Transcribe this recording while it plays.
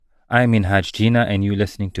I'm Minhaj Jeenah and you're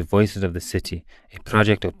listening to Voices of the City, a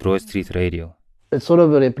project of Broad Street Radio. It's sort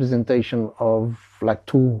of a representation of like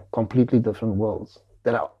two completely different worlds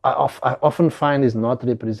that I often find is not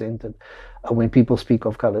represented when people speak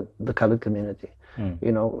of the colored community.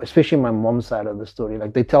 You know, especially my mom's side of the story.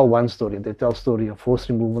 Like they tell one story, they tell a story of forced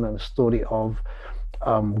removal and a story of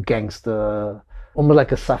gangster, almost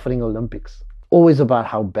like a suffering Olympics. Always about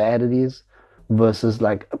how bad it is versus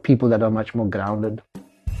like people that are much more grounded.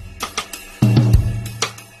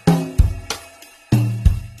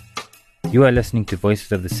 You are listening to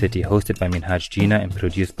Voices of the City, hosted by Minhaj Jeenah and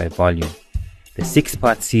produced by Volume. The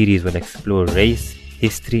 6-part series will explore race,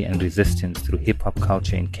 history and resistance through hip-hop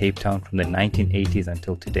culture in Cape Town from the 1980s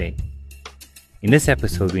until today. In this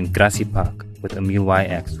episode, we're in Grassy Park with Emile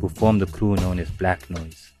YX, who formed the crew known as Black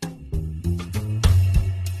Noise.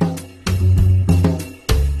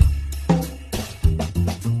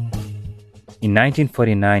 In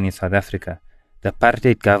 1949 in South Africa, the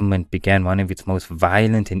apartheid government began one of its most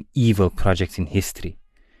violent and evil projects in history.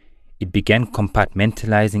 It began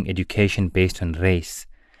compartmentalizing education based on race.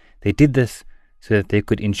 They did this so that they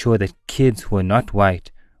could ensure that kids who were not white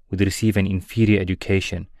would receive an inferior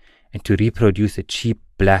education and to reproduce a cheap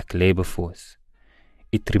black labor force.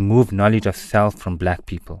 It removed knowledge of self from black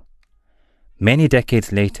people. Many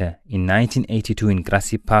decades later, in 1982 in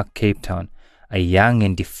Grassy Park, Cape Town, a young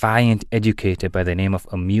and defiant educator by the name of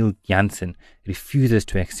Emile YX refuses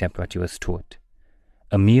to accept what he was taught.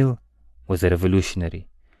 Emile was a revolutionary.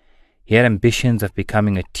 He had ambitions of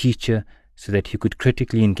becoming a teacher so that he could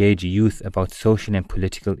critically engage youth about social and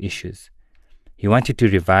political issues. He wanted to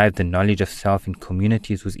revive the knowledge of self in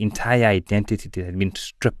communities whose entire identity had been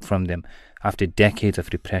stripped from them after decades of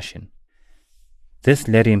repression. This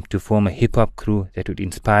led him to form a hip-hop crew that would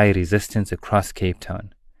inspire resistance across Cape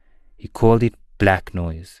Town. He called it Black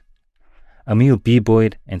Noise. Emile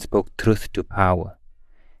b-boyed and spoke truth to power.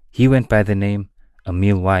 He went by the name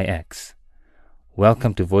Emile YX.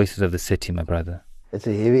 Welcome to Voices of the City, my brother. It's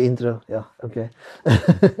a heavy intro, yeah, okay.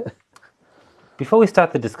 Before we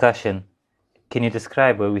start the discussion, can you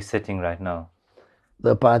describe where we're sitting right now?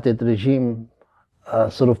 The apartheid regime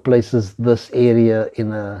sort of places this area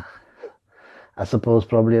in a, I suppose,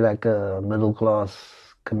 probably like a middle-class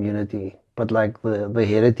community. But like the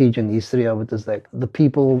heritage and history of it is like the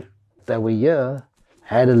people that were here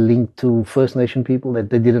had a link to First Nation people that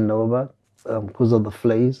they didn't know about because of the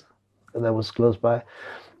flays that was close by,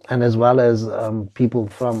 and as well as people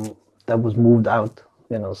from that was moved out.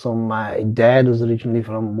 You know, so my dad was originally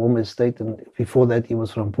from Mom Estate, and before that he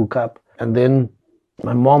was from Pukap. And then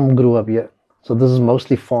my mom grew up here, so this is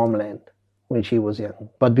mostly farmland when she was young.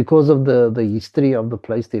 But because of the history of the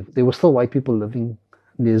place, there were still white people living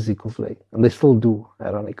near Ziekelsvlei, and they still do,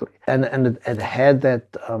 ironically. And it had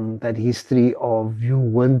that history of you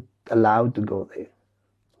weren't allowed to go there.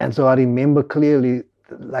 And so I remember clearly,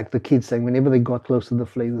 like the kids saying, whenever they got close to the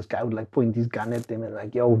flay, this guy would like point his gun at them and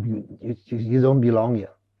like, yo, you don't belong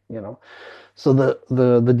here, you know. So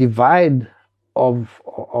the divide of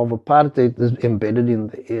apartheid is embedded in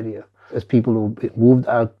the area. As people who moved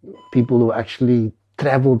out, people who actually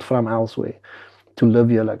traveled from elsewhere to live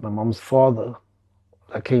here, like my mom's father.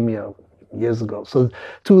 I came here years ago. So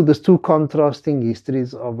there's two contrasting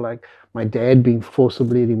histories of like my dad being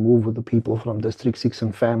forcibly removed with the people from District 6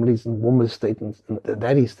 and families in Womer State and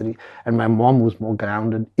that history. And my mom was more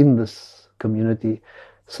grounded in this community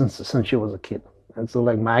since she was a kid. And so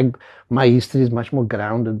like my history is much more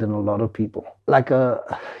grounded than a lot of people. Like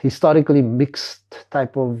a historically mixed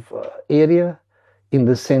type of area in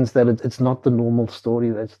the sense that it's not the normal story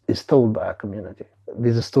that is told by our community.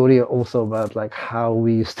 There's a story also about like how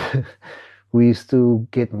we used to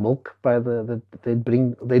get milk by they'd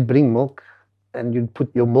bring milk and you'd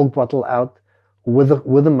put your milk bottle out with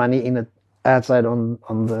the money in it outside on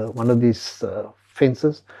one of these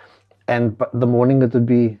fences, and the morning it would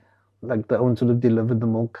be like the owner sort of delivered the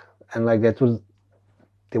milk, and like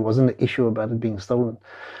there wasn't an issue about it being stolen.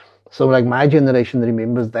 So like my generation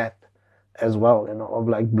remembers that as well, you know, of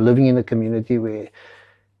like living in a community where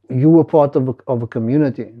you were part of a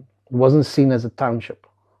community. It wasn't seen as a township.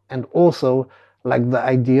 And also like the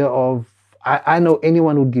idea of I know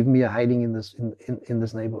anyone would give me a hiding in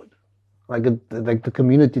this neighborhood. Like the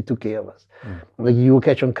community took care of us. Like you will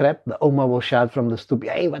catch on crap, the Oma will shout from the stoop,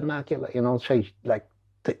 hey, what maak jy? You know, like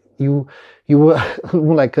you were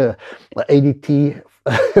like a ADT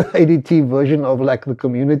version of like the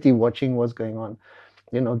community watching what's going on.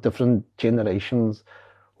 You know, different generations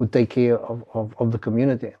would take care of the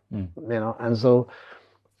community, you know. And so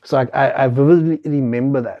I vividly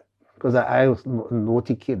remember that because I was a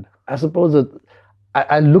naughty kid. I suppose that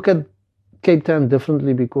I look at Cape Town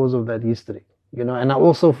differently because of that history, you know. And I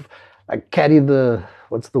also carry the,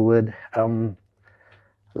 what's the word,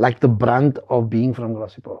 like the brunt of being from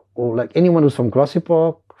Grassy Park, or like anyone who's from Grassy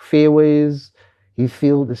Park, Fairways, you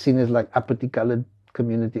feel the scene is like uppity colored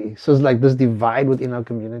community. So it's like this divide within our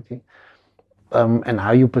community, and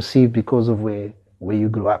how you perceive because of where you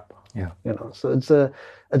grew up. Yeah. You know, so it's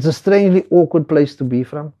a strangely awkward place to be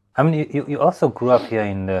from. I mean, you also grew up here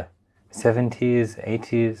in the 70s,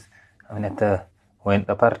 80s. I mean, when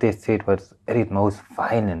the apartheid state was at its most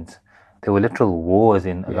violent, there were literal wars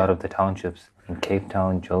in a lot of the townships in Cape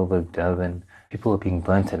Town, Joburg, Durban. People were being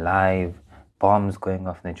burnt alive, bombs going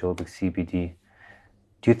off in the Joburg CBD.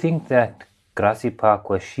 Do you think that Grassy Park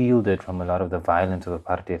was shielded from a lot of the violence of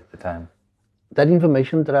apartheid at the time? That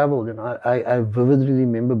information traveled, you know. I vividly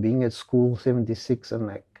remember being at school 76 and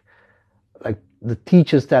like the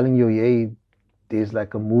teachers telling you, hey, there's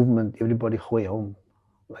like a movement, everybody go home.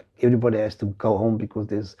 Like everybody has to go home because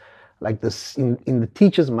there's like this in the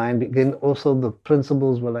teacher's mind. Again, also the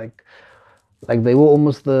principals were like they were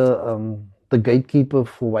almost the gatekeeper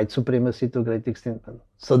for white supremacy to a great extent.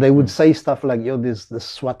 So they would say stuff like, yo, there's the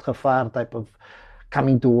swat gevaar type of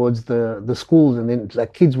coming towards the schools, and then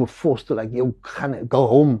like kids were forced to like, yo, go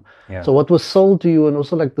home. Yeah. So what was sold to you, and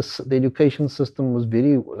also like the education system was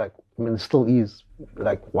very like, I mean, it still is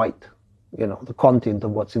like white, you know, the content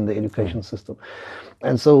of what's in the education system.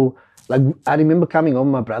 And so like I remember coming home,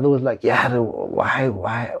 my brother was like, yeah, why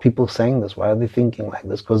are people saying this? Why are they thinking like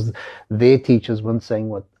this? Because their teachers weren't saying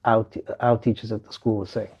what our teachers at the school were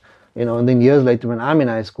saying, you know. And then years later when I'm in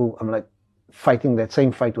high school, I'm like fighting that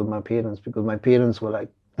same fight with my parents, because my parents were like,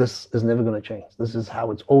 this is never going to change. This is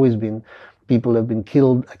how it's always been. People have been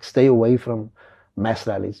killed. Like, stay away from mass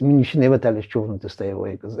rallies. I mean, you should never tell your children to stay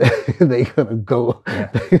away because they're going to go,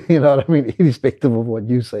 you know what I mean, irrespective of what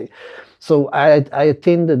you say. So I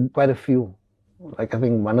attended quite a few. Like, I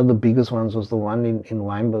think one of the biggest ones was the one in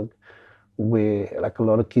Wynberg, where like a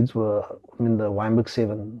lot of kids were, I mean, the Wynberg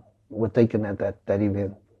 7 were taken at that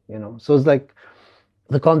event, you know. So it's like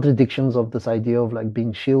the contradictions of this idea of like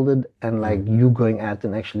being shielded and like you going out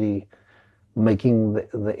and actually making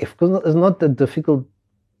because it's not that difficult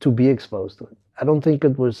to be exposed to it. I don't think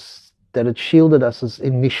it was that it shielded us as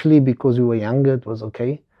initially because we were younger. It was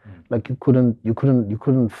okay. Like you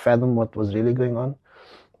couldn't fathom what was really going on.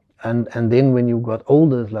 And then when you got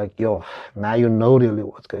older, it's like, yo, now you know really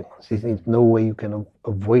what's going on. So there's no way you can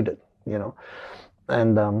avoid it, you know.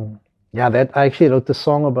 And that I actually wrote a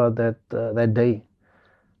song about that day.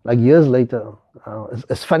 Like years later,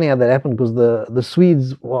 it's funny how that happened, because the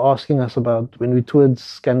Swedes were asking us about, when we toured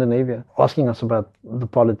Scandinavia, asking us about the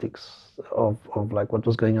politics of like what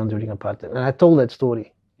was going on during apartheid. And I told that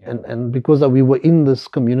story. And because we were in this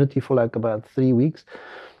community for like about 3 weeks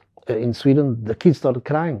in Sweden, the kids started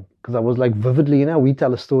crying. Because I was like vividly, you know, we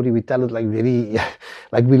tell a story, we tell it like very,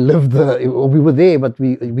 like we lived we were there, but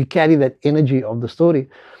we carry that energy of the story.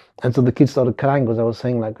 And so the kids started crying because I was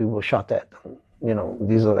saying like we were shot at. You know,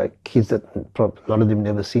 these are like kids that a lot of them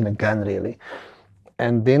never seen a gun really.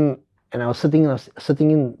 And I was sitting in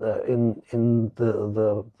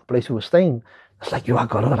the place we were staying. It's like, yo, I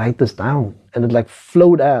gotta write this down. And it like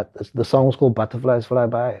flowed out. The song was called Butterflies Fly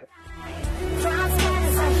By.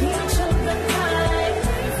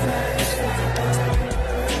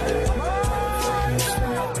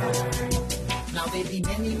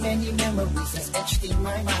 Many memories that's etched in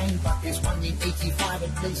my mind, but there's one in 85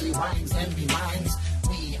 and plays rhymes and reminds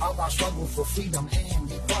me of our struggle for freedom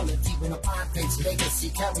and equality when apartheid's legacy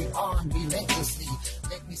carried on relentlessly.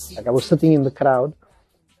 Let me see. Like I was sitting in the crowd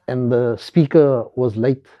and the speaker was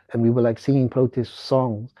late and we were like singing protest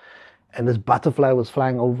songs and this butterfly was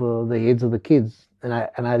flying over the heads of the kids, and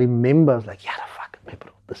I remember I was like, yeah, fuck it,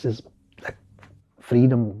 bro, this is like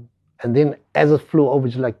freedom. And then as it flew over,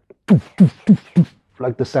 it's like doof, doof, doof, doof,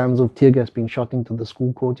 like the sounds of tear gas being shot into the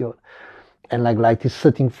school courtyard, and like he's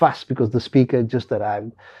sitting fast because the speaker had just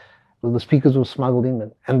arrived. So the speakers were smuggled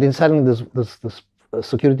in, and then suddenly this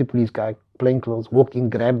security police guy, plainclothes, walk in,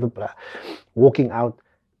 grab the bra, walking out,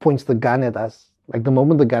 points the gun at us. Like the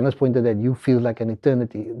moment the gun is pointed at you, feels like an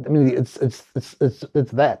eternity. I mean, it's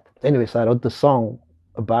that. Anyway, so I wrote the song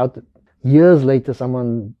about it. Years later,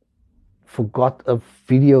 someone forgot a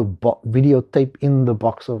videotape in the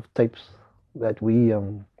box of tapes that we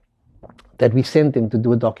sent him to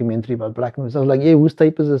do a documentary about black movies. I was like, yeah, whose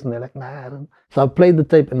tape is this? And they're like, nah, I don't. So I played the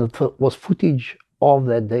tape, and it was footage of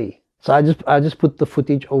that day. So I just put the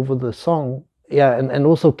footage over the song. Yeah, and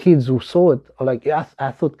also kids who saw it are like, yeah,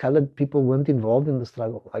 I thought colored people weren't involved in the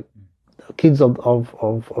struggle. Like kids of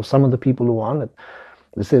some of the people who were on it,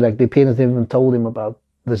 they say like their parents never even told them about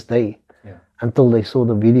this day. Yeah. until they saw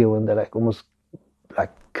the video and they're like almost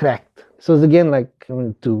like cracked. So it's again like, I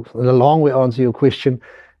mean, to the long way answer your question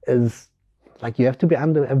is like you have to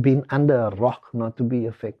have been under a rock not to be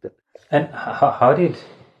affected. And how did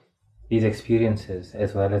these experiences,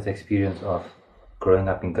 as well as the experience of growing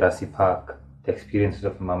up in Grassy Park, the experiences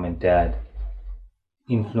of mom and dad,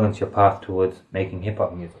 influence your path towards making hip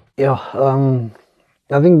hop music? Yeah,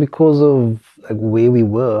 I think because of like where we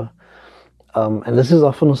were, and this is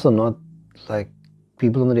often also not like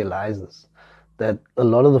people don't realize this, that a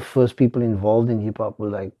lot of the first people involved in hip hop were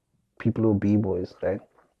like people who were b-boys, right?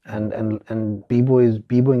 And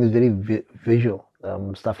b-boying is very visual,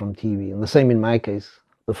 stuff from TV. And the same in my case.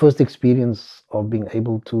 The first experience of being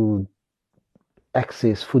able to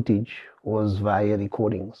access footage was via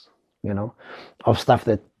recordings, you know, of stuff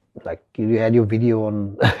that like you had your video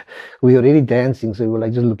on. We were already dancing, so we were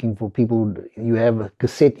like just looking for people. You have a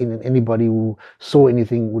cassette in, and anybody who saw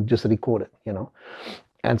anything would just record it, you know.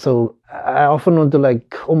 And so I often want to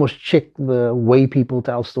like almost check the way people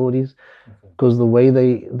tell stories, because the way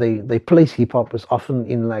they place hip hop is often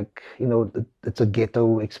in like, you know, it's a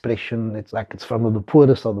ghetto expression. It's like it's from the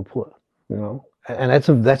poorest of the poor, you know, and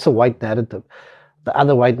that's a white narrative. The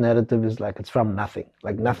other white narrative is like it's from nothing.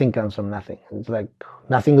 Like nothing comes from nothing. It's like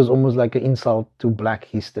nothing is almost like an insult to black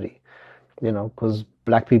history, you know, because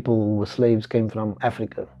black people who were slaves came from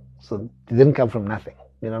Africa, so they didn't come from nothing.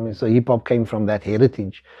 You know what I mean? So hip hop came from that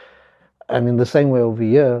heritage, and in the same way over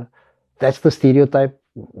here, that's the stereotype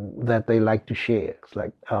that they like to share. It's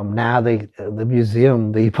like now the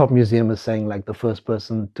museum, the hip hop museum, is saying like the first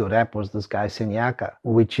person to rap was this guy Senyaka,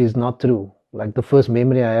 which is not true. Like the first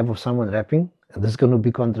memory I have of someone rapping, and this is going to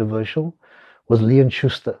be controversial, was Leon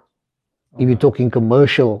Schuster. If you're talking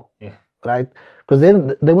commercial, right? Because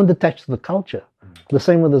they weren't attached to the culture. The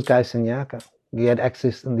same with this guy Senyaka. He had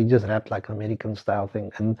access and he just rapped like an American style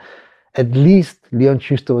thing. And at least Leon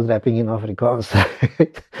Schuster was rapping in Afrikaans.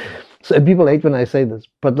 So and people hate when I say this,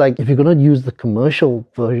 but like if you're going to use the commercial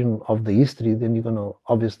version of the history, then you're going to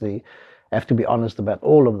obviously have to be honest about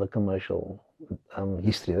all of the commercial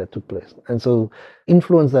history that took place. And so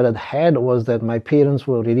influence that it had was that my parents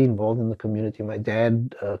were already involved in the community. My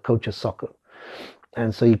dad coaches soccer.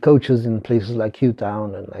 And so he coaches in places like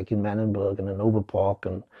Hewtown and like in Manenberg and in Overpark.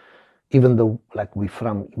 And even though like we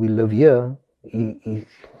live here,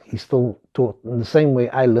 he still taught in the same way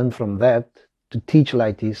I learned from that to teach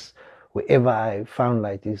lighties wherever I found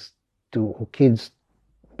lighties to kids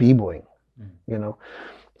b-boying, you know.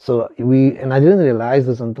 So and I didn't realize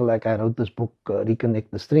this until like I wrote this book, Reconnect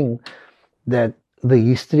the String, that the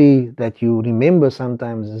history that you remember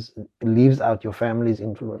sometimes leaves out your family's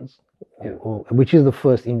influence, which is the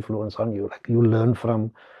first influence on you. Like you learn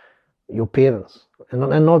from your parents, and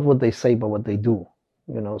not what they say, but what they do,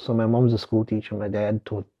 you know. So my mom's a school teacher, my dad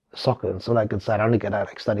taught soccer, and so like it's ironic that I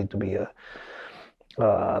like studied to be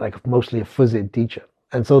like mostly a phys ed teacher.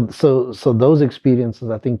 And so those experiences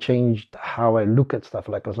I think changed how I look at stuff.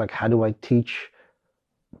 Like I was like, how do I teach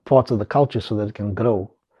parts of the culture so that it can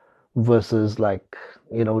grow, versus like,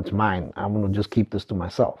 you know, it's mine, I'm gonna just keep this to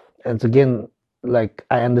myself. And it's again, like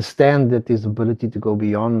I understand that there's ability to go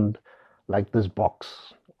beyond like this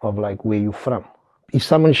box of like where you're from. If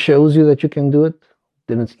someone shows you that you can do it,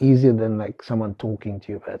 then it's easier than like someone talking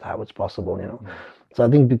to you about how it's possible, you know. So I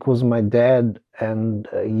think because my dad and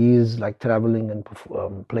he is like traveling and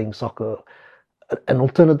playing soccer, an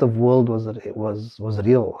alternative world was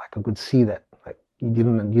real. Like I could see that. Like you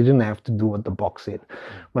didn't have to do what the box said.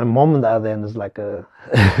 My mom on the other end is like a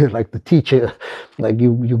like the teacher. Like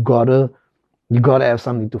you gotta have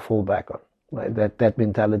something to fall back on. Right? That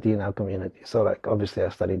mentality in our community. So like obviously I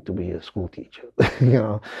studied to be a school teacher, you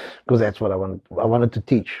know, because that's what I wanted to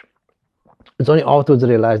teach. It's only afterwards I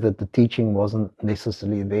realized that the teaching wasn't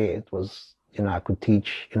necessarily there. It was, you know, I could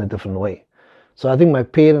teach in a different way. So I think my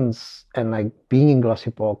parents and like being in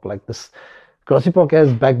Grassy Park, like this, Grassy Park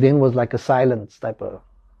as back then was like a silence type of,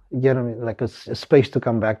 you know what I mean? Like a space to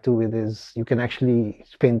come back to with is you can actually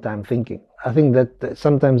spend time thinking. I think that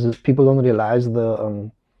sometimes people don't realize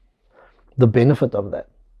the benefit of that,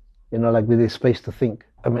 you know, like with this space to think.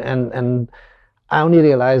 I mean, and I only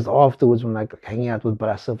realized afterwards when like hanging out with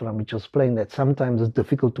Brasa from Mitchell's Plain that sometimes it's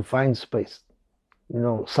difficult to find space, you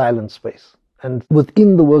know, silent space. And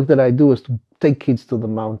within the work that I do is to take kids to the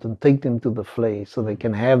mountain, take them to the flay so they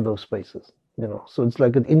can have those spaces, you know. So it's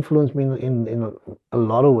like it influenced me in a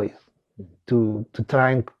lot of ways to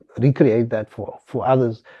try and recreate that for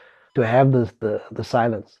others, to have the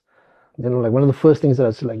silence. You know, like one of the first things that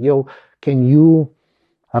I said, like, yo, can you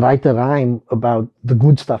write a rhyme about the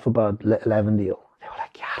good stuff about Lavendale? They were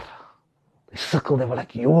like, yeah. They circled, they were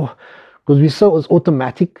like, yo. Because it was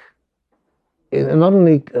automatic not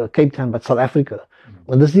only Cape Town, but South Africa.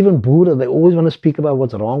 And this is even Buddha. They always want to speak about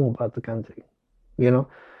what's wrong about the country, you know.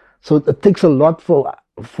 So it takes a lot for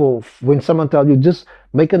when someone tells you, just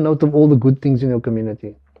make a note of all the good things in your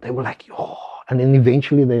community. They were like, oh, and then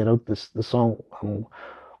eventually they wrote the song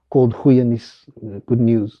called Goeie Nuus, Good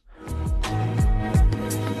News.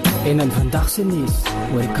 En in vandag se nuus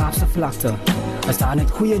oor die Kaapse vlakte is daar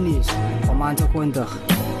net goeie nuus om aan te kondig.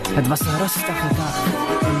 Het was 'n rustige dag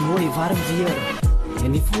en mooi warm weer.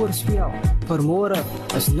 En die voorspel vir môre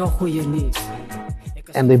is nog goeie nuus.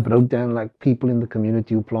 And they broke down like people in the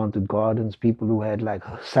community who planted gardens, people who had like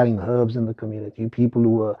selling herbs in the community, people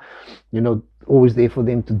who were, you know, always there for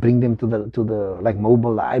them to bring them to the like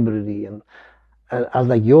mobile library. And I was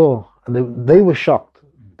like, yo, and they were shocked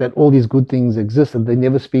that all these good things exist and they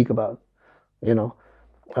never speak about, you know,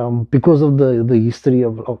 because of the history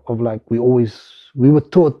of like we were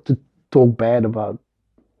taught to talk bad about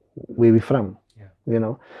where we're from, you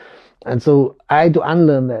know, and so I had to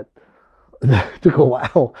unlearn that. It took a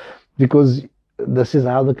while because this is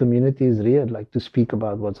how the community is reared, like to speak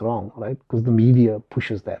about what's wrong, right? Because the media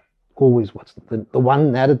pushes that always. What's the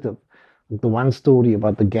one narrative, the one story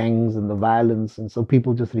about the gangs and the violence, and so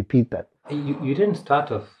people just repeat that. You didn't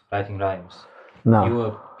start off writing rhymes. No. You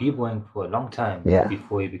were b-boying for a long time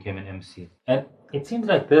before you became an MC. And it seems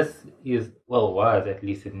like this was at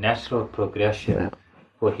least a natural progression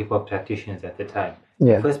for hip-hop practitioners at the time.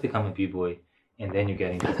 Yeah. You first become a b-boy, and then you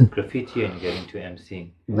get into graffiti and you get into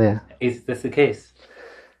MCing. Yeah. Is this the case?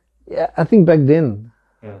 Yeah, I think back then.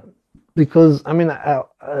 Yeah. Because, I mean,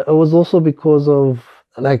 it was also because of,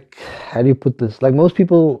 like, how do you put this? Like most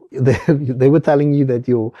people, they were telling you that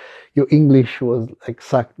your English was like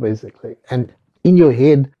sucked basically, and in your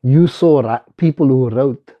head you saw people who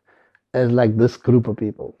wrote as like this group of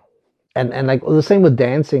people, and like the same with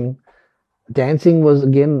dancing. Dancing was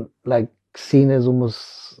again like seen as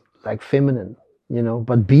almost like feminine, you know.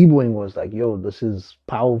 But b-boying was like, yo, this is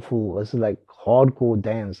powerful. This is like hardcore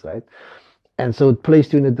dance, right? And so it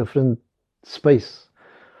placed you in a different space.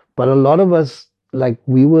 But a lot of us, like,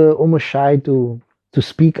 we were almost shy to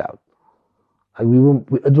speak out. Like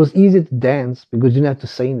it was easy to dance because you didn't have to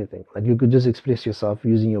say anything. Like you could just express yourself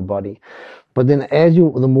using your body. But then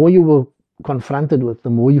the more you were confronted with, the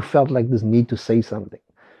more you felt like this need to say something,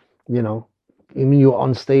 you know. I mean, you're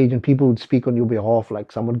on stage and people would speak on your behalf,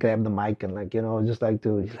 like someone grab the mic and like, you know, just like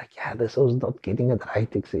he's like, yeah, this was not getting it right.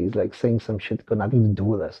 He's like saying some shit got nothing to do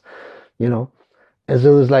with us, you know. And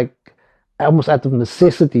so it was like, almost out of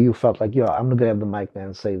necessity, you felt like, yeah, I'm gonna grab the mic now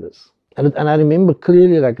and say this. And I remember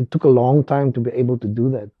clearly, like, it took a long time to be able to do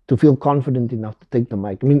that, to feel confident enough to take the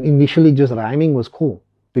mic. I mean, initially just rhyming was cool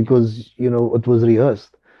because, you know, it was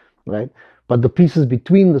rehearsed, right? But the pieces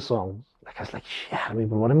between the songs, like, I was like, shit, I mean,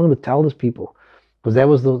 what am I going to tell these people? Because that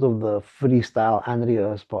was sort of the freestyle,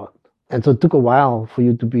 unrehearsed part. And so it took a while for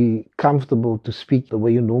you to be comfortable to speak the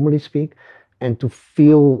way you normally speak and to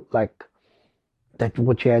feel like that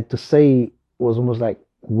what you had to say was almost like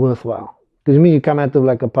worthwhile. Because I mean, you come out of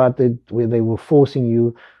like apartheid where they were forcing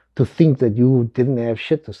you to think that you didn't have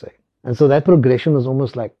shit to say. And so that progression was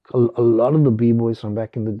almost like a lot of the b-boys from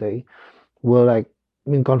back in the day were like, I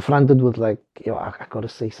mean, confronted with like, yo, I gotta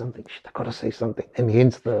say something, shit, I gotta say something. And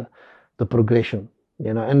hence the progression,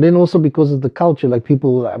 you know. And then also because of the culture, like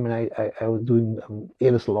people, I mean, I was doing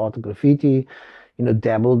aerosol art, graffiti, you know,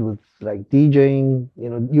 dabbled with like DJing, you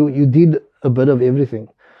know, you did a bit of everything.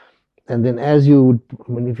 And then as you would,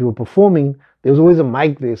 if you were performing, there was always a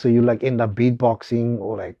mic there. So you like end up beatboxing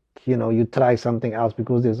or like, you know, you try something else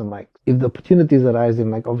because there's a mic. If the opportunities arise,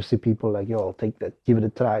 then like obviously people like, yo, I'll take that, give it a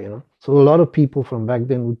try, you know. So a lot of people from back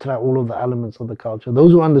then would try all of the elements of the culture.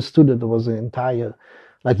 Those who understood it, there was an entire,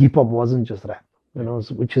 like hip hop wasn't just rap, you know,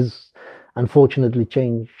 which is unfortunately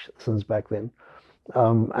changed since back then.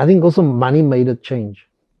 I think also money made it change,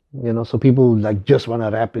 you know, so people like just want to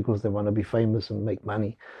rap because they want to be famous and make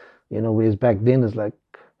money, you know, whereas back then it's like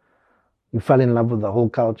you fell in love with the whole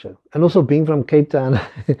culture. And also being from Cape Town,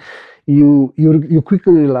 you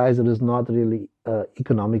quickly realize that it's not really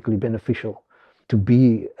economically beneficial to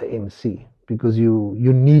be an MC because you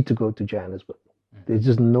need to go to Johannesburg. There's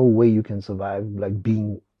just no way you can survive like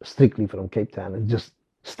being strictly from Cape Town and just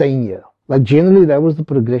staying here. Like generally that was the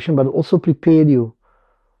progression, but it also prepared you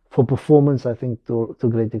for performance, I think, to a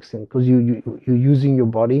great extent, because you're using your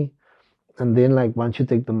body, and then like once you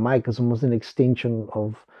take the mic, it's almost an extension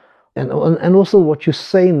of, and also what you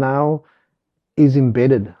say now is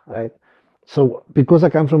embedded, right? So because I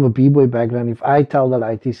come from a b-boy background, if I tell the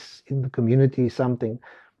ladies in the community something,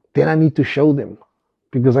 then I need to show them,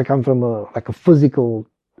 because I come from a physical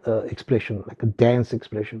expression, like a dance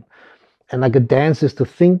expression, and like a dance is to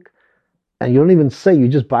think and you don't even say, you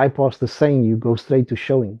just bypass the saying, you go straight to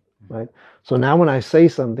showing, right? So now when I say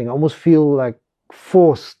something, I almost feel like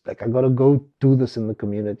forced, like I got to go do this in the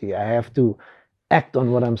community. I have to act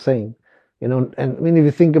on what I'm saying, you know. And I mean, if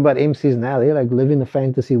you think about MCs now, they like live in a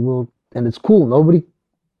fantasy world, and it's cool. Nobody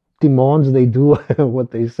demands they do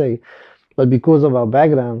what they say, but because of our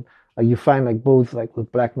background, you find like both like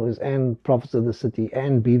with Black Noise and Prophets of the City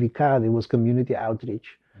and BVK, there was community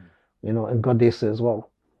outreach, you know, and Goddessa as well,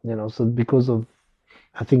 you know. So because of,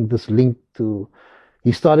 I think this link to,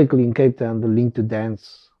 historically in Cape Town, the link to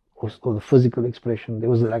dance or the physical expression, there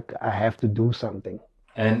was like, I have to do something.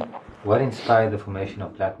 And what inspired the formation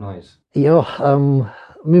of Black Noise? I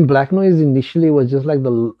mean, Black Noise initially was just like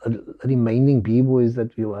the remaining b-boys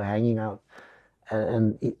that we were hanging out.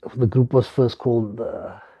 And the group was first called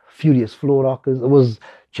Furious Floor Rockers. It was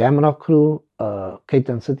Jam Rock Crew, Cape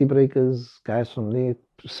Town City Breakers, guys from there,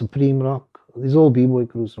 Supreme Rock. These all b-boy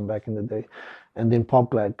crews from back in the day. And then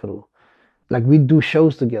Pop Glide Crew. Like, we'd do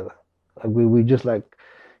shows together. Like, we just like,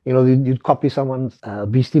 you know, you'd copy someone's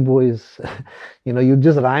Beastie Boys. You know, you'd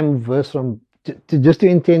just rhyme a verse from,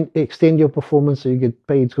 to extend your performance so you get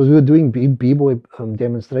paid. Because we were doing b-boy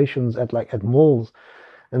demonstrations at malls.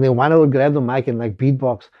 And then one would grab the mic and like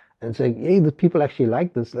beatbox and say, hey, the people actually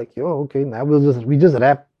like this. Like, yo, okay, now we just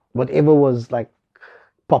rap whatever was like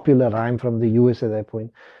popular rhyme from the US at that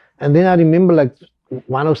point. And then I remember like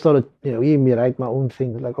one who started, you know, me write my own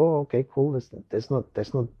thing. Like, oh, okay, cool. That's not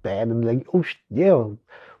bad. And like, oh yeah,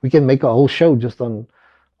 we can make a whole show just on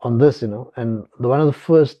this, you know. And one of the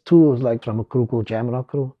first two was like from a crew called Jam Rock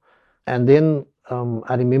Crew. And then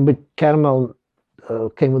I remember Caramel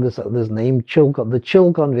came with this name, the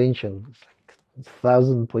Chill Convention. It's like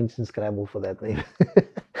 1,000 points in Scrabble for that name.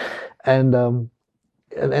 and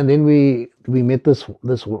then we met this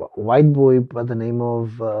white boy by the name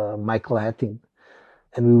of Michael Hatting,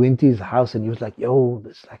 and we went to his house, and he was like, "Yo,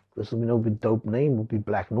 this will be a dope name. Will be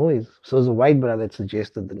Black Noise." So it was a white brother that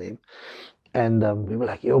suggested the name, and we were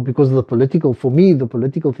like, "Yo," because of the political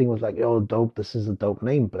thing was like, "Yo, dope. This is a dope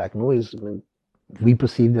name, Black Noise." I mean, we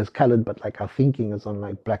perceived as colored, but like our thinking is on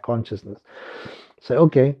like black consciousness. So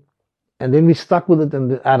okay, and then we stuck with it,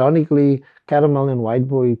 and ironically, Caramel and White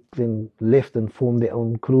Boy then left and formed their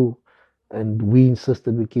own crew, and we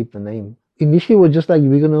insisted we keep the name. Initially, we're just like,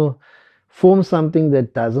 we're gonna form something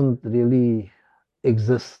that doesn't really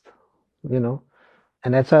exist, you know,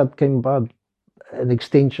 and that's how it came about. An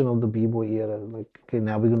extension of the b-boy era. Like, okay,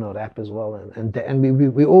 now we're gonna rap as well, and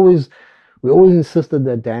we always insisted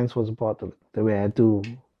that dance was a part of it. That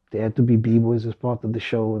there had to be b-boys as part of the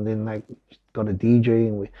show, and then like got a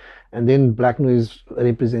DJ, and then Black Noise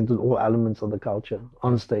represented all elements of the culture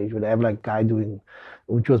on stage. We'd have like guy doing,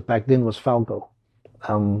 which was back then was Falco,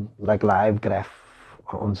 like live graph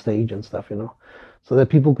on stage and stuff, you know, so that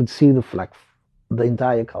people could see the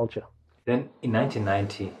entire culture. Then in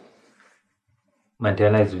 1990,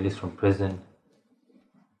 Mandela is released from prison.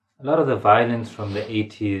 A lot of the violence from the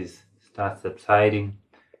 80s starts subsiding,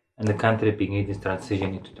 and the country begins its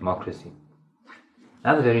transition into democracy.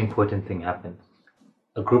 Another very important thing happened.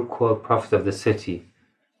 A group called Prophets of the City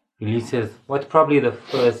releases what's probably the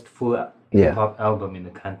first full hip-hop album in the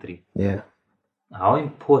country. Yeah. How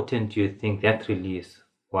important do you think that release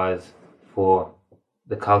was for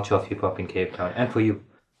the culture of hip-hop in Cape Town and for you?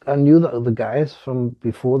 I knew the guys from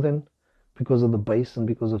before then because of the bass and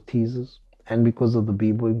because of teasers and because of the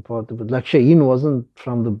b-boy part of it. Like, Shaheen wasn't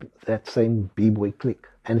from that same b-boy clique.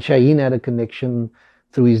 And Shaheen had a connection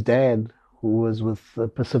through his dad, who was with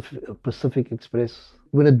Pacific Express.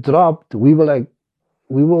 When it dropped, we were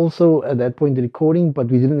also at that point recording, but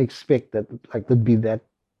we didn't expect that like there'd be that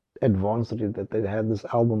advanced that they had this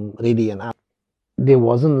album ready and out. There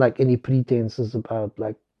wasn't like any pretenses about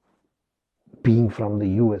like being from the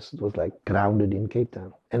US. It was like grounded in Cape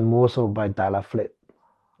Town, and more so by Dalla Flat.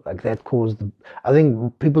 Like, that caused, I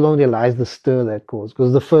think people don't realize the stir that caused,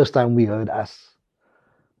 because the first time we heard us,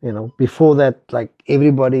 you know, before that, like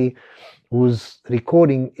everybody who's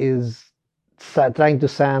recording is trying to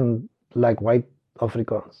sound like white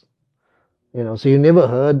Afrikaans, you know, so you never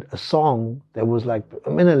heard a song that was like, I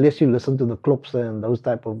mean, unless you listen to the Klopse and those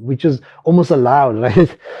type of, which is almost allowed,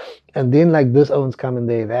 right? And then like this owns come and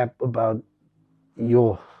they rap about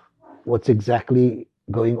what's exactly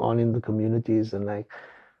going on in the communities, and like,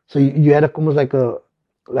 so you had almost like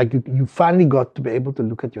you finally got to be able to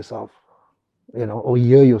look at yourself, you know, or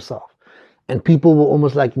hear yourself, and people were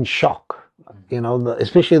almost like in shock, you know,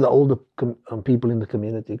 especially the older people in the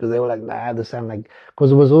community, because they were like, nah, they sound like,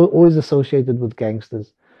 because it was always associated with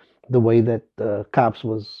gangsters, the way that Cops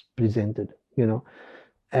was presented, you know,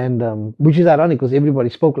 and which is ironic because everybody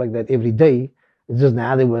spoke like that every day. It's just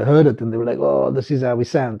now they were heard it and they were like, oh, this is how we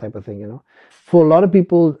sound type of thing, you know. For a lot of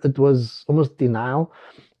people, it was almost denial.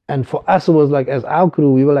 And for us, it was like, as our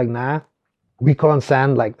crew, we were like, nah, we can't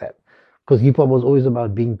sound like that. Because hip hop was always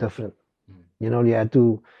about being different. You know, you had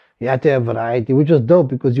to have variety, which was dope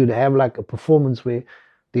because you'd have like a performance where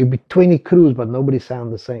there'd be 20 crews, but nobody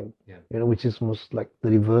sound the same. Yeah. You know, which is almost like the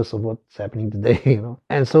reverse of what's happening today, you know.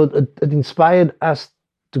 And so it inspired us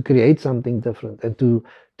to create something different and to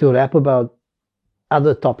rap about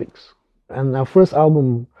other topics. And our first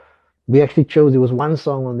album, we actually chose, there was one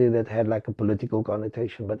song on there that had like a political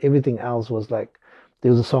connotation, but everything else was like, there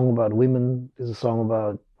was a song about women, there's a song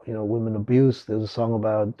about, you know, women abuse, there's a song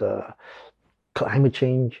about climate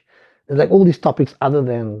change. There's like all these topics other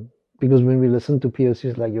than, because when we listen to POC,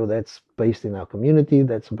 it's like, yo, that's based in our community,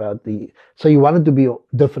 that's about the, so you wanted to be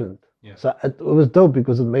different. Yeah. So it was dope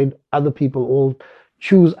because it made other people all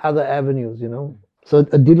choose other avenues, you know. So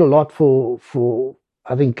it did a lot for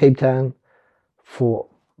I think Cape Town, for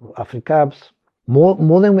Afrikaans, more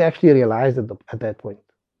than we actually realized at that point.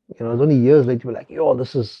 You know, it was only years later we're like, yo,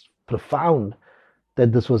 this is profound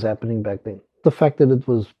that this was happening back then. The fact that it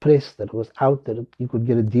was pressed, that it was out, that you could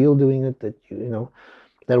get a deal doing it, that you know,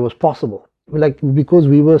 that was possible. Like because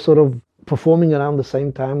we were sort of performing around the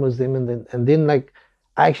same time as them, and then like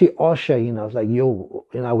I actually asked Shaheen, I was like, yo,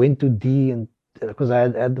 you know, I went to D and because I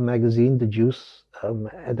had the magazine, The Juice,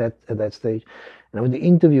 at that stage, and I went to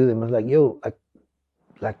interview them. I was like, yo,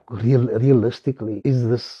 like realistically, is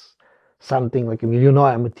this something like, I mean, you know,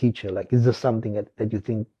 I'm a teacher. Like, is this something that you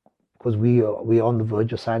think, because we are on the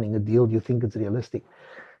verge of signing a deal, do you think it's realistic?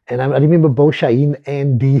 And I remember both Shaheen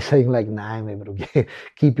and D saying like, nah, man, bro,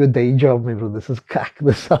 keep your day job, man, bro. This is cack.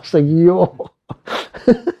 This I was like, yo.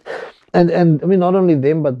 and I mean, not only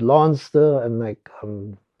them, but Lance and like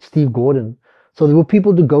Steve Gordon. So there were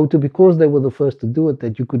people to go to because they were the first to do it,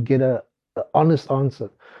 that you could get a honest answer.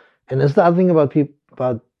 And that's the other thing about people,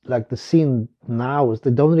 about like the scene now, is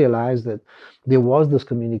they don't realize that there was this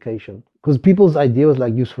communication, because people's idea was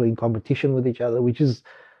like you were in competition with each other, which is,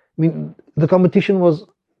 I mean, the competition was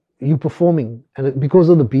you performing, and because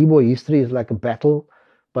of the b-boy history, it's like a battle,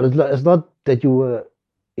 but it's not that you were,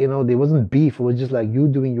 you know, there wasn't beef. It was just like you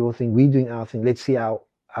doing your thing, we doing our thing. Let's see how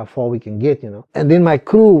far we can get, you know. And then my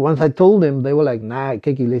crew, once I told them, they were like, nah,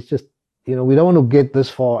 Kiki, let's just, you know, we don't want to get this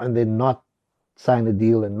far and then not sign a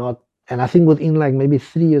deal and not. And I think within like maybe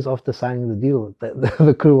 3 years after signing the deal,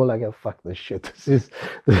 the crew were like, oh, fuck this shit. This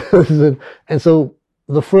is it. And so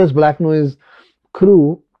the first Black Noise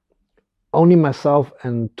crew, only myself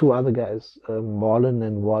and two other guys, Marlon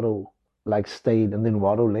and Wado, like stayed, and then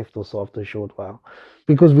Wado left also after a short while,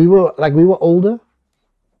 because we were older,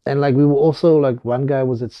 and like we were also like, one guy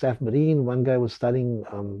was at Staff Marine, one guy was studying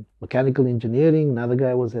mechanical engineering, another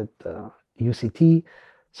guy was at UCT.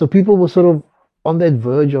 So people were sort of on that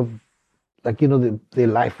verge of, like, you know, their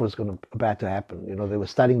life was about to happen. You know, they were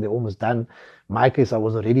studying, they're almost done. In my case, I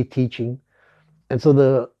was already teaching. And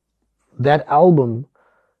so that album,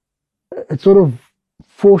 it sort of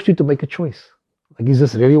forced you to make a choice. Like, is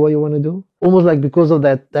this really what you want to do? Almost like because of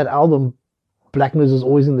that album, Black Noise is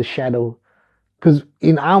always in the shadow. Because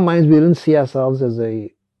in our minds, we didn't see ourselves as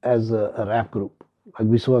a rap group. Like,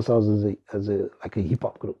 we saw ourselves as a hip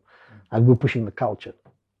hop group. Like, we're pushing the culture.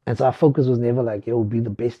 And so our focus was never like, yo, be the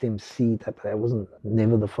best MC type. That wasn't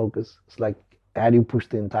never the focus. It's like, how do you push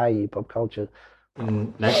the entire hip hop culture?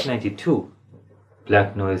 In 1992,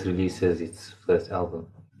 Black Noise releases its first album.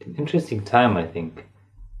 An interesting time, I think.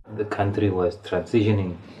 The country was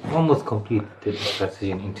transitioning, almost completed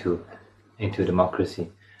transition into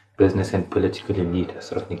democracy. Business and political elite are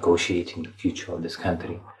sort of negotiating the future of this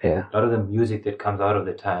country. Yeah. A lot of the music that comes out of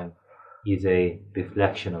the time is a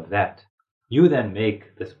reflection of that. You then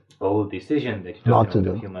make this bold decision that you don't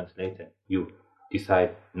know a few months later. You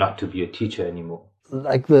decide not to be a teacher anymore.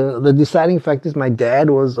 Like the deciding factor is my dad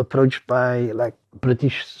was approached by like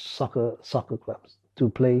British soccer clubs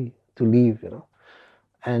to leave, you know,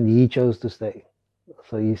 and he chose to stay.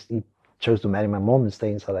 So he chose to marry my mom and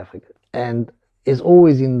stay in South Africa. And it's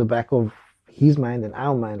always in the back of his mind and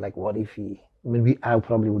our mind, like, what if he? I mean, I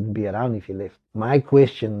probably wouldn't be around if he left. My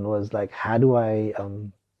question was like, how do I?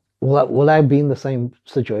 Will I be in the same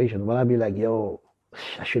situation? Will I be like, yo,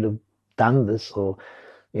 I should have done this, or,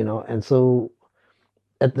 you know? And so,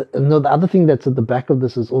 the other thing that's at the back of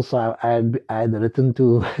this is also I had written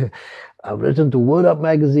to, I've written to Word Up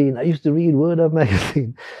magazine. I used to read Word Up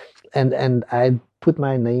magazine, and I had put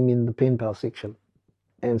my name in the pen pal section,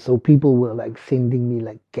 and so people were like sending me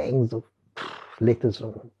like gangs of letters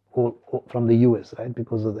from the US, right,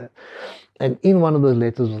 because of that. And in one of those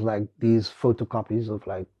letters was like these photocopies of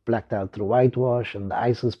like blacked out through whitewash and the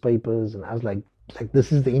ISIS papers. And I was like, Like,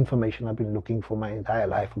 this is the information I've been looking for my entire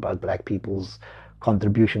life about black people's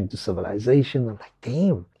contribution to civilization. I'm like,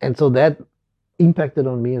 damn. And so that impacted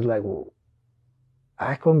on me as like, well,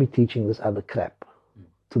 I can't be teaching this other crap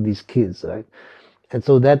to these kids, right? And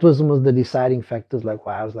so that was almost the deciding factors, like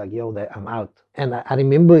why I was like, yo, I'm out. And I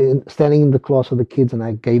remember standing in the class with the kids, and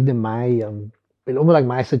I gave them my, almost like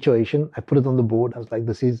my situation. I put it on the board. I was like,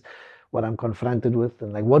 this is what I'm confronted with.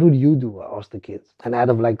 And like, what would you do? I asked the kids. And out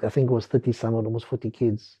of like, I think it was 30 some, almost 40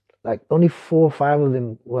 kids, like only 4 or 5 of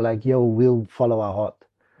them were like, yo, we'll follow our heart.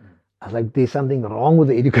 I was like, there's something wrong with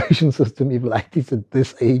the education system if ladies at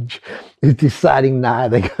this age is deciding, nah,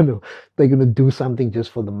 they're gonna do something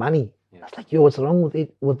just for the money. I was like, yo, what's wrong with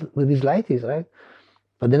it with these ladies, right?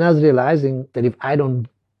 But then I was realizing that if I don't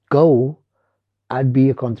go, I'd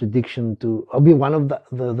be a contradiction to, I'll be one of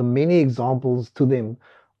the many examples to them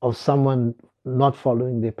of someone not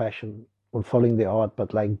following their passion or following their art,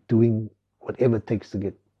 but like doing whatever it takes to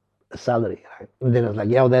get a salary, right? And then I was like,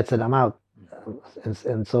 yeah, well, that's it, I'm out.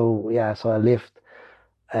 And so, yeah, so I left.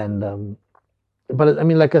 And but I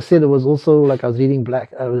mean, like I said, it was also like I was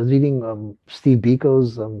reading Steve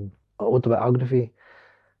Biko's autobiography,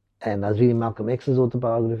 and I was reading Malcolm X's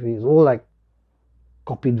autobiography. It's all like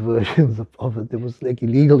copied versions of it. It was like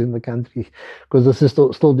illegal in the country because this is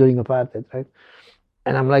still during apartheid, right?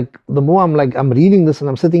 And I'm like, the more I'm reading this, and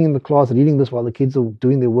I'm sitting in the class reading this while the kids are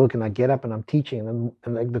doing their work, and I get up and I'm teaching,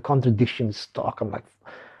 and like the contradiction is stark.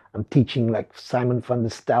 I'm teaching like Simon van der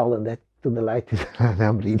Stel and that to the ladies, and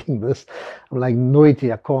I'm reading this. I'm like, no, I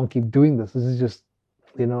can't keep doing this. This is just,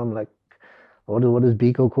 I'm like, what does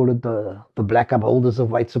Biko call it? The black upholders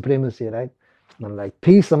of white supremacy, right? And I'm like,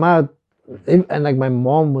 peace, I'm out. And like my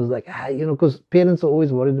mom was like, because parents are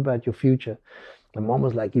always worried about your future. My mom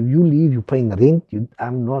was like, if you leave, you're paying rent. You're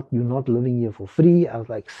not living here for free. I was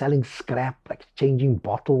like selling scrap, like changing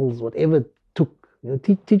bottles, whatever it took.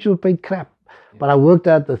 Teachers paid crap. But I worked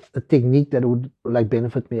out a technique that would like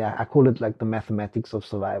benefit me. I call it like the mathematics of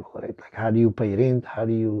survival, right? Like, how do you pay rent? How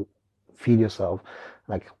do you feed yourself?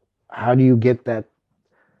 Like, how do you get that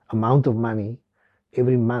amount of money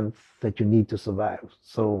every month that you need to survive?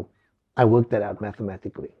 So I worked that out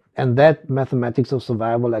mathematically. And that mathematics of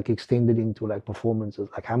survival like extended into like performances.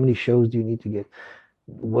 Like, how many shows do you need to get?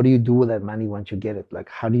 What do you do with that money once you get it? Like,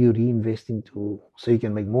 how do you reinvest into so you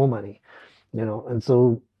can make more money? And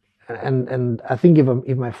so and I think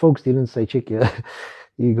if my folks didn't say, check,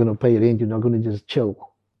 you're gonna pay rent, you're not gonna just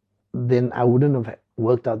chill, then I wouldn't have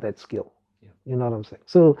worked out that skill. Yeah. You know what I'm saying?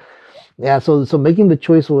 So yeah, so making the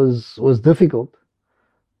choice was difficult,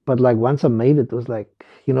 but like once I made it, it was like,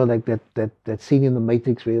 like that scene in the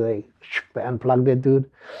Matrix where they unplug that dude.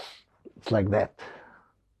 It's like that,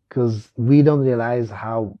 because we don't realize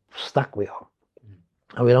how stuck we are,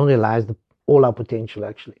 and we don't realize all our potential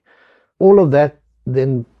actually. All of that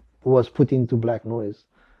then was put into Black Noise.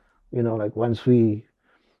 Like once we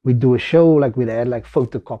do a show, like we'd add like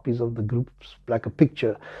photocopies of the groups, like a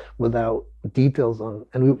picture without details on.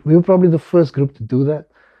 And we were probably the first group to do that,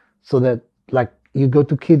 so that like you go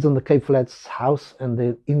to kids on the Cape Flats house, and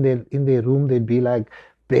they in their room they'd be like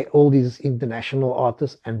all these international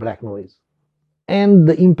artists and Black Noise, and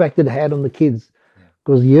the impact it had on the kids.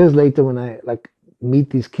 Because years later, when I like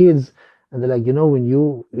meet these kids, and they're like, when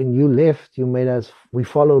you left, you made us, we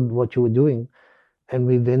followed what you were doing, and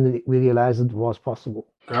we realized it was possible.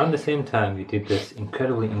 Around the same time, you did this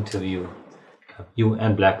incredible interview, you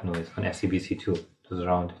and Black Noise on SABC2. It was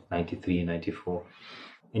around 93, 94.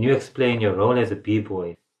 And you explain your role as a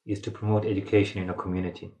b-boy is to promote education in a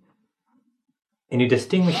community. And you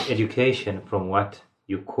distinguish education from what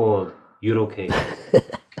you called Eurocation.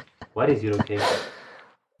 What is Eurocation?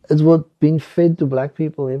 It's what being fed to black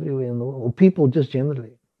people everywhere in the world, or people just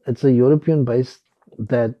generally. It's a European base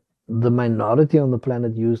that the minority on the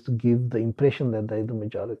planet used to give the impression that they're the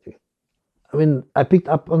majority. I mean, I picked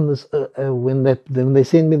up on this when they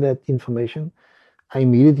sent me that information. I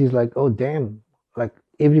immediately was like, oh damn! Like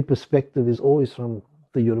every perspective is always from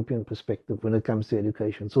the European perspective when it comes to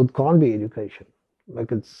education. So it can't be education.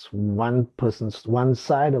 Like it's one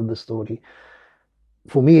side of the story.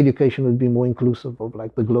 For me, education would be more inclusive of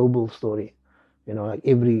like the global story. Like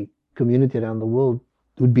every community around the world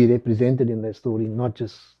would be represented in that story, not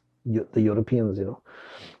just the Europeans,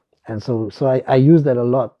 And so I use that a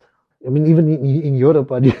lot. I mean, even in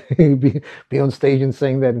Europe, I'd be on stage and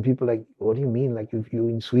saying that, and people are like, what do you mean? Like if you're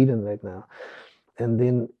in Sweden right now. And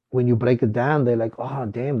then when you break it down, they're like, oh,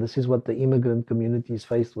 damn, this is what the immigrant community is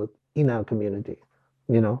faced with in our community.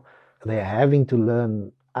 They're having to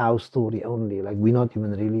learn our story only. Like we're not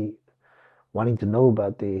even really wanting to know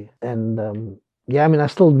about and I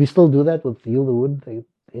mean, we still do that with Yield the Wood.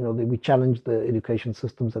 we challenge the education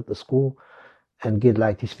systems at the school and get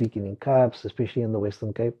lighties speaking in Caps, especially in the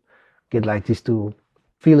Western Cape, get lighties to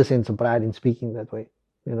feel a sense of pride in speaking that way.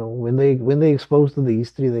 When they're exposed to the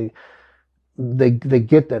history, they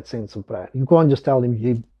get that sense of pride. You can't just tell them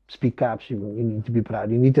you speak Caps, you need to be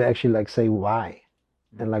proud. You need to actually like say why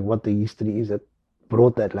and like what the history is that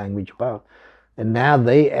brought that language about. And now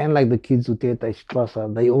and like the kids who take class,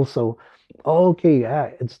 they also,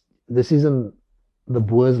 this isn't the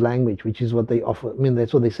Boers language, which is what they offer. I mean,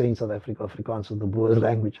 that's what they say in South Africa, Afrikaans is the Boers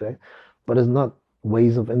language, right? But it's not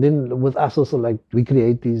ways of, and then with us also, like we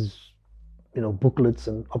create these, booklets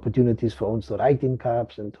and opportunities for ons to write in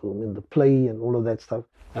Caps and to in the play and all of that stuff.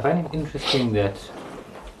 I find it interesting that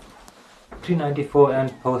pre-94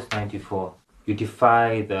 and post-94, you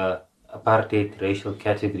defy the apartheid racial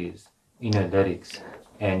categories in your lyrics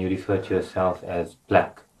and you refer to yourself as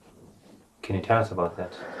black. Can you tell us about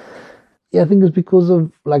that? Yeah, I think it's because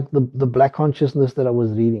of like the black consciousness that I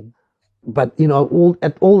was reading. But all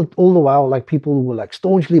the while, like people who were like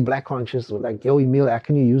staunchly black conscious were like, "Yo, Emile, how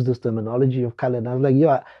can you use this terminology of color?" And I was like,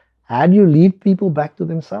 "Yo, how do you lead people back to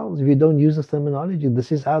themselves if you don't use this terminology?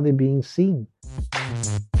 This is how they're being seen."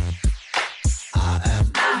 I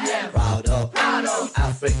am proud of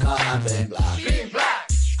Africa and being black.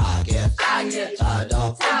 I get tired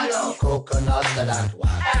of coconuts that act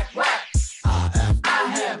whack. I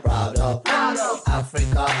am proud of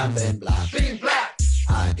Africa and being black.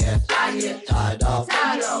 I get tired of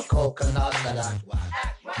coconuts that act whack.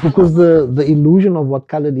 Because the illusion of what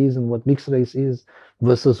color is and what mixed race is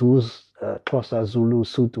versus who's Xhosa, Zulu,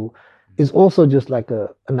 Sotho is also just like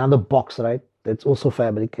another box, right? That's also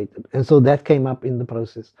fabricated. And so that came up in the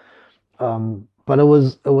process. But it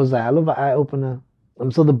was a hell of an eye opener.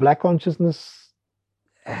 So the black consciousness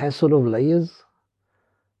has sort of layers.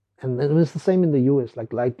 And it was the same in the US,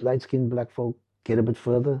 like light skinned black folk get a bit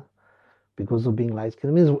further because of being light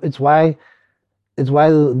skinned. I mean, it's why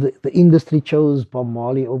the industry chose Bob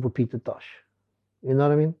Marley over Peter Tosh. You know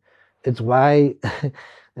what I mean? It's why,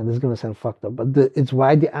 and this is gonna sound fucked up, but it's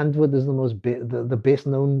why the Antwoord is the best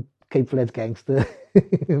known Cape Flats gangster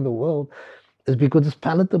in the world, is because it's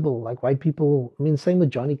palatable. Like white people, I mean, same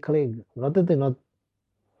with Johnny Clegg. Not that they're not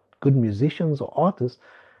good musicians or artists.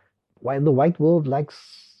 Why the white world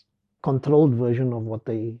likes controlled version of what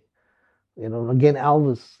they, again,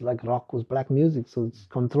 Elvis, like rock was black music, so it's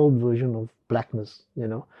controlled version of blackness,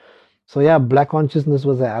 So yeah, black consciousness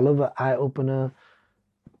was a hell of an eye opener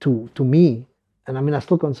to me. And I mean, I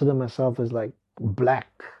still consider myself as like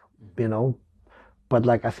black, but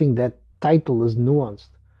like I think that title is nuanced,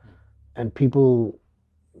 and people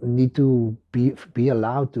need to be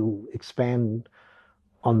allowed to expand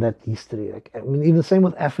on that history. Like, I mean, even same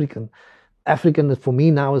with African for me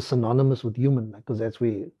now is synonymous with human, because that's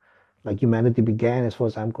where like humanity began, as far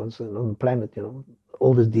as I'm concerned, on the planet.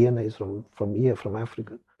 All this DNA is from here, from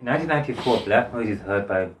Africa. In 1994, black noise is heard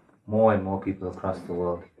by more and more people across the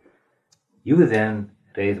world. You then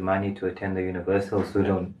raised money to attend the Universal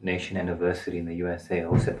Zulu Nation Anniversary in the USA,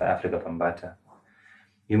 hosted by Africa Bambaataa.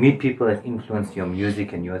 You meet people that influenced your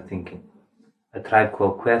music and your thinking. A Tribe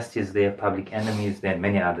Called Quest is there, Public Enemies there, and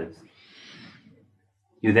many others.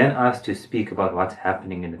 You then asked to speak about what's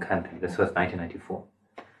happening in the country. This was 1994.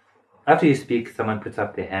 After you speak, someone puts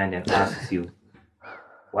up their hand and asks you,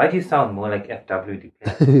 "Why do you sound more like F.W. de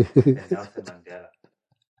Klerk than Nelson Mandela?"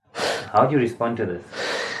 How do you respond to this?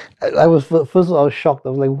 I was first of all, I was shocked. I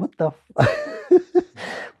was like, "What the?"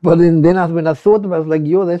 But then when I thought about it, I was like,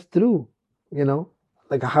 "Yo, that's true."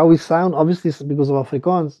 Like how we sound, obviously because of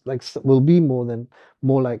Afrikaans, like will be more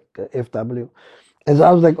like FW. And so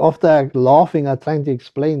I was like, after laughing, I trying to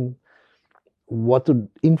explain what would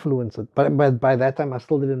influence it. But by that time, I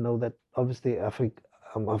still didn't know that obviously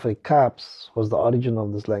Afrikaans was the origin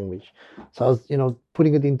of this language. So I was,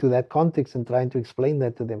 putting it into that context and trying to explain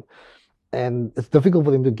that to them. And it's difficult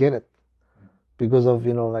for them to get it because of,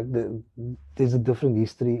 like there's a different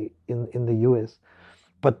history in the US.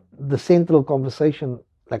 But the central conversation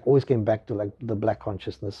like always came back to like the black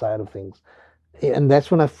consciousness side of things. And that's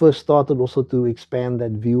when I first started also to expand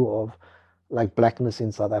that view of like blackness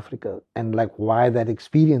in South Africa and like why that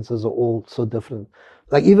experiences are all so different.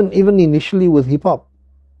 Like even initially with hip hop,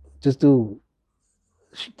 just to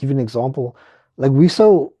give you an example, like we're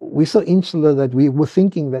so insular that we were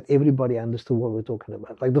thinking that everybody understood what we're talking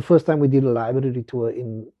about. Like the first time we did a library tour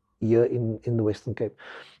in the Western Cape,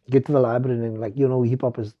 get to the library and like, hip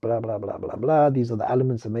hop is blah blah blah blah blah. These are the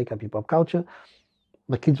elements that make up hip hop culture.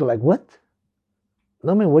 My kids were like, "What?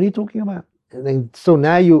 No man, what are you talking about?" And then so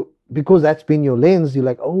now because that's been your lens, you're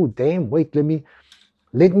like, "Oh damn, wait, let me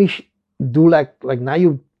do like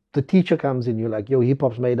now the teacher comes in, you're like, yo, hip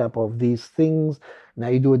hop's made up of these things. Now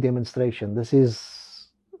you do a demonstration. This is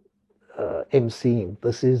MCing.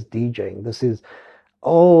 This is DJing. This is,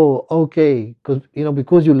 oh, okay.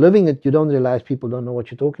 Because you're living it, you don't realize people don't know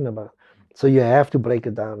what you're talking about. So you have to break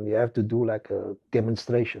it down. You have to do like a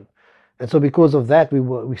demonstration. And so because of that,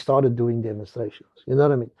 we started doing demonstrations. You know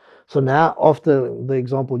what I mean? So now, after the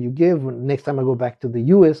example you give, next time I go back to the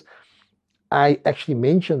US, I actually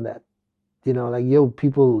mention that. Like, yo,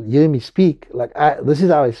 people hear me speak. Like, this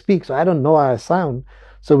is how I speak, so I don't know how I sound.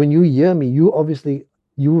 So when you hear me,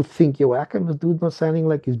 you think, yo, how come this dude not sounding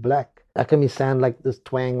like he's black? How come he sound like this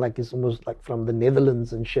twang, like he's almost like from the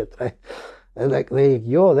Netherlands and shit, right? And like,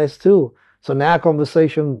 yo, that's true. So now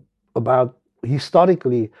conversation about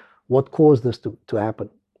historically what caused this to happen.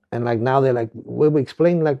 And like now they're like, we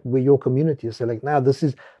explain like where your community is. So like now this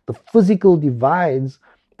is the physical divides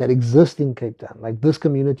that exist in Cape Town. Like this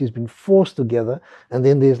community has been forced together, and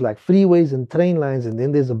then there's like freeways and train lines, and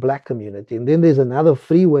then there's a black community, and then there's another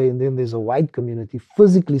freeway, and then there's a white community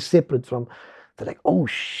physically separate from. They're like, oh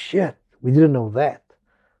shit, we didn't know that.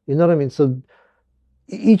 You know what I mean? So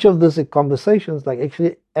each of these conversations like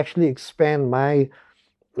actually expand my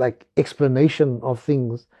like explanation of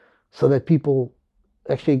things, so that people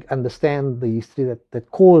actually understand the history that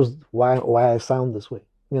caused why I sound this way.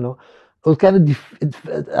 It was kind of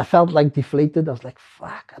I felt like deflated. I was like,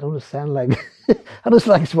 fuck, I don't want to sound like I was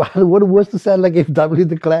like, what was to sound like F.W.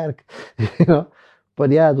 de Klerk,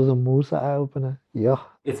 But yeah, it was a Musa eye opener. Yeah.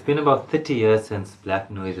 It's been about 30 years since Black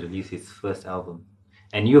Noise released its first album,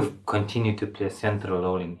 and you've continued to play a central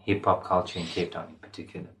role in hip hop culture in Cape Town in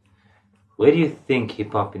particular. Where do you think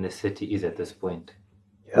hip hop in the city is at this point?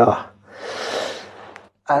 Yeah.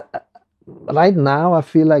 Right now, I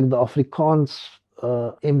feel like the Afrikaans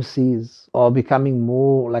MCs are becoming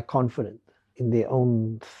more like confident in their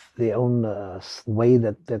own way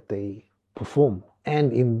that they perform,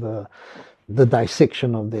 and in the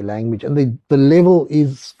dissection of their language, and the level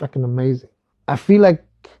is fucking amazing. I feel like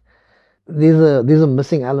there's a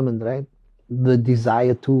missing element, right? The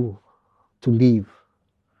desire to leave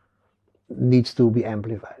needs to be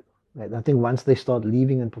amplified. Right? I think once they start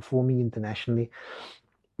leaving and performing internationally,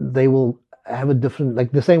 they will have a different,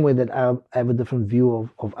 like the same way that I have a different view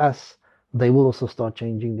of us, they will also start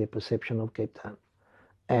changing their perception of Cape Town.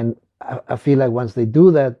 And I feel like once they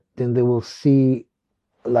do that, then they will see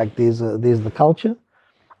like there's the culture,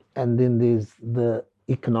 and then there's the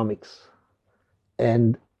economics.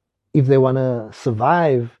 And if they want to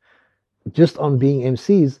survive just on being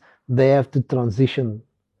MCs, they have to transition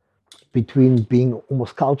between being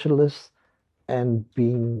almost culturalists and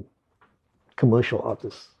being commercial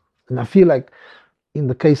artists. And I feel like in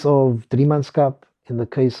the case of Dreamanskap, in the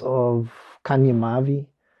case of Kanye Mavi,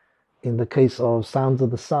 in the case of Sounds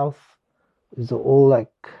of the South, these are all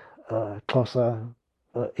like Xhosa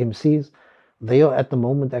MCs. They are at the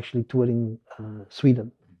moment actually touring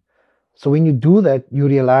Sweden. So when you do that, you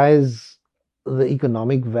realize the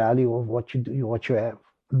economic value of what you do, what you have.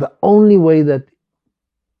 The only way that,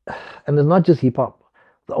 and it's not just hip hop,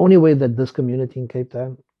 the only way that this community in Cape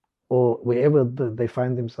Town or wherever they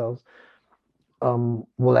find themselves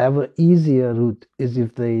will have an easier route is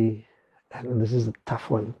if they, and this is a tough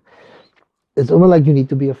one, it's almost like you need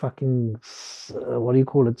to be a fucking,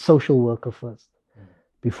 social worker first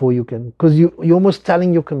before you can, because you're almost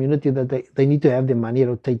telling your community that they need to have their money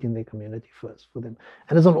rotate in their community first for them.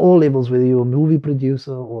 And it's on all levels, whether you're a movie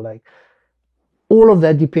producer or like, all of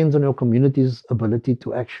that depends on your community's ability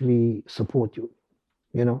to actually support you,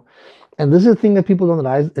 And this is a thing that people don't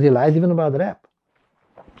realize even about rap.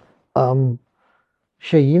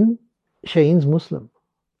 Shaheen's Muslim,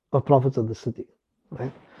 of Prophets of the City,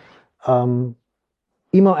 right?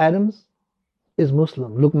 Emile Adams is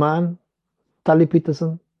Muslim. Lukman, Tali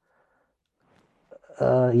Peterson,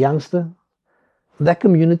 Youngster. That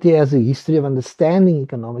community has a history of understanding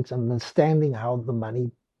economics and understanding how the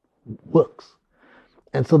money works.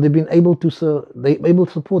 And so they've been able to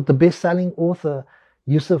support the best-selling author,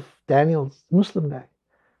 Yusuf Daniels, Muslim guy,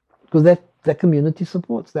 because that community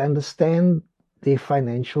supports. They understand their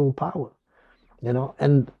financial power,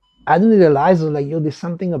 And I didn't realize, I was like, yo, there's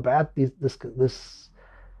something about this.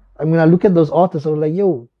 I mean, I look at those artists, I was like,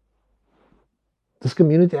 yo, this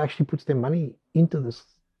community actually puts their money into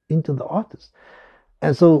the artists.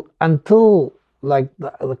 And so until like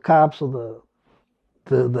the cops or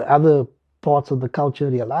the other parts of the culture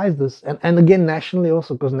realize this, and again nationally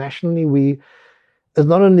also, because nationally it's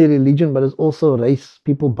not only religion but it's also race.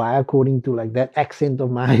 People buy according to like that accent of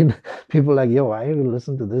mine. People like, yo, I will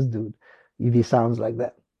listen to this dude if he sounds like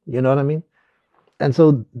that. You know what I mean? And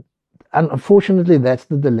so unfortunately that's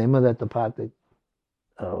the dilemma that apartheid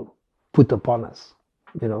put upon us,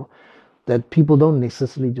 you know, that people don't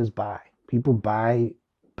necessarily just buy. People buy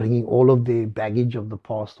bringing all of their baggage of the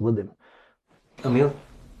past with them. Emile,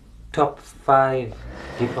 top 5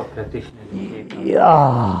 hip hop practitioners in Cape Town.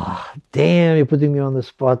 Yeah, damn, you're putting me on the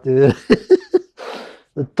spot, dude.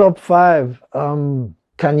 The top 5, Kanye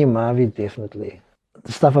Mavi, definitely.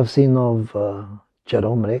 The stuff I've seen of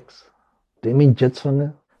Jerome Rex,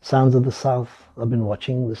 Jitsvanger, Sounds of the South. I've been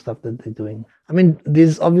watching the stuff that they're doing. I mean,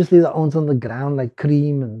 there's obviously the ones on the ground like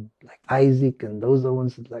Cream and like Isaac, and those are the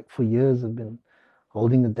ones that like for years have been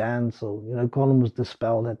holding it down. So, you know, can't almost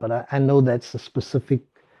dispel that. But I know that's a specific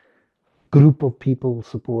group of people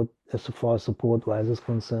support as far as support wise is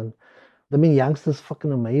concerned. I mean, Youngster's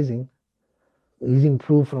fucking amazing. He's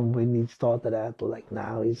improved from when he started out to like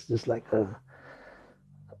now. He's just like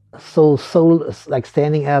so like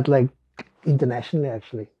standing out like internationally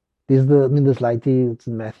actually. There's there's Lighty, it's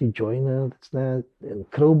Matthew Joyner, that's that, and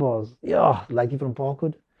Crowbars. Yeah, Lighty from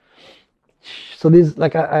Parkwood. So there's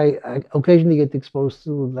like I occasionally get exposed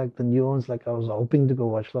to like the new ones. Like I was hoping to go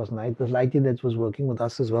watch last night. The Lighty that was working with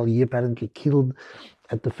us as well, he apparently killed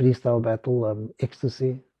at the freestyle battle,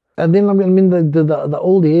 Ecstasy. And then I mean the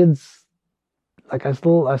old heads, like I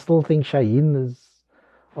still think Shaheen is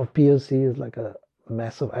of POC is like a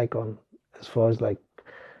massive icon as far as like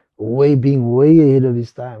being way ahead of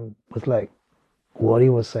his time with like what he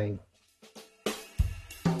was saying.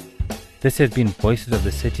 This has been Voices of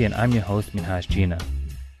the City, and I'm your host Minhaj Jeenah.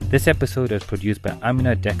 This episode was produced by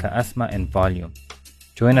Amina Deka Asma and Volume.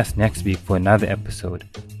 Join us next week for another episode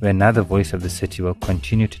where another voice of the city will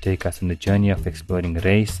continue to take us on the journey of exploring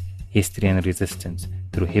race, history and resistance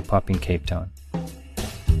through hip-hop in Cape Town.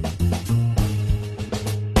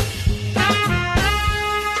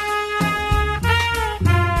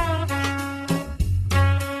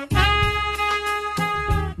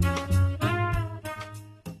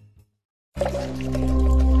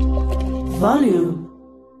 Volume.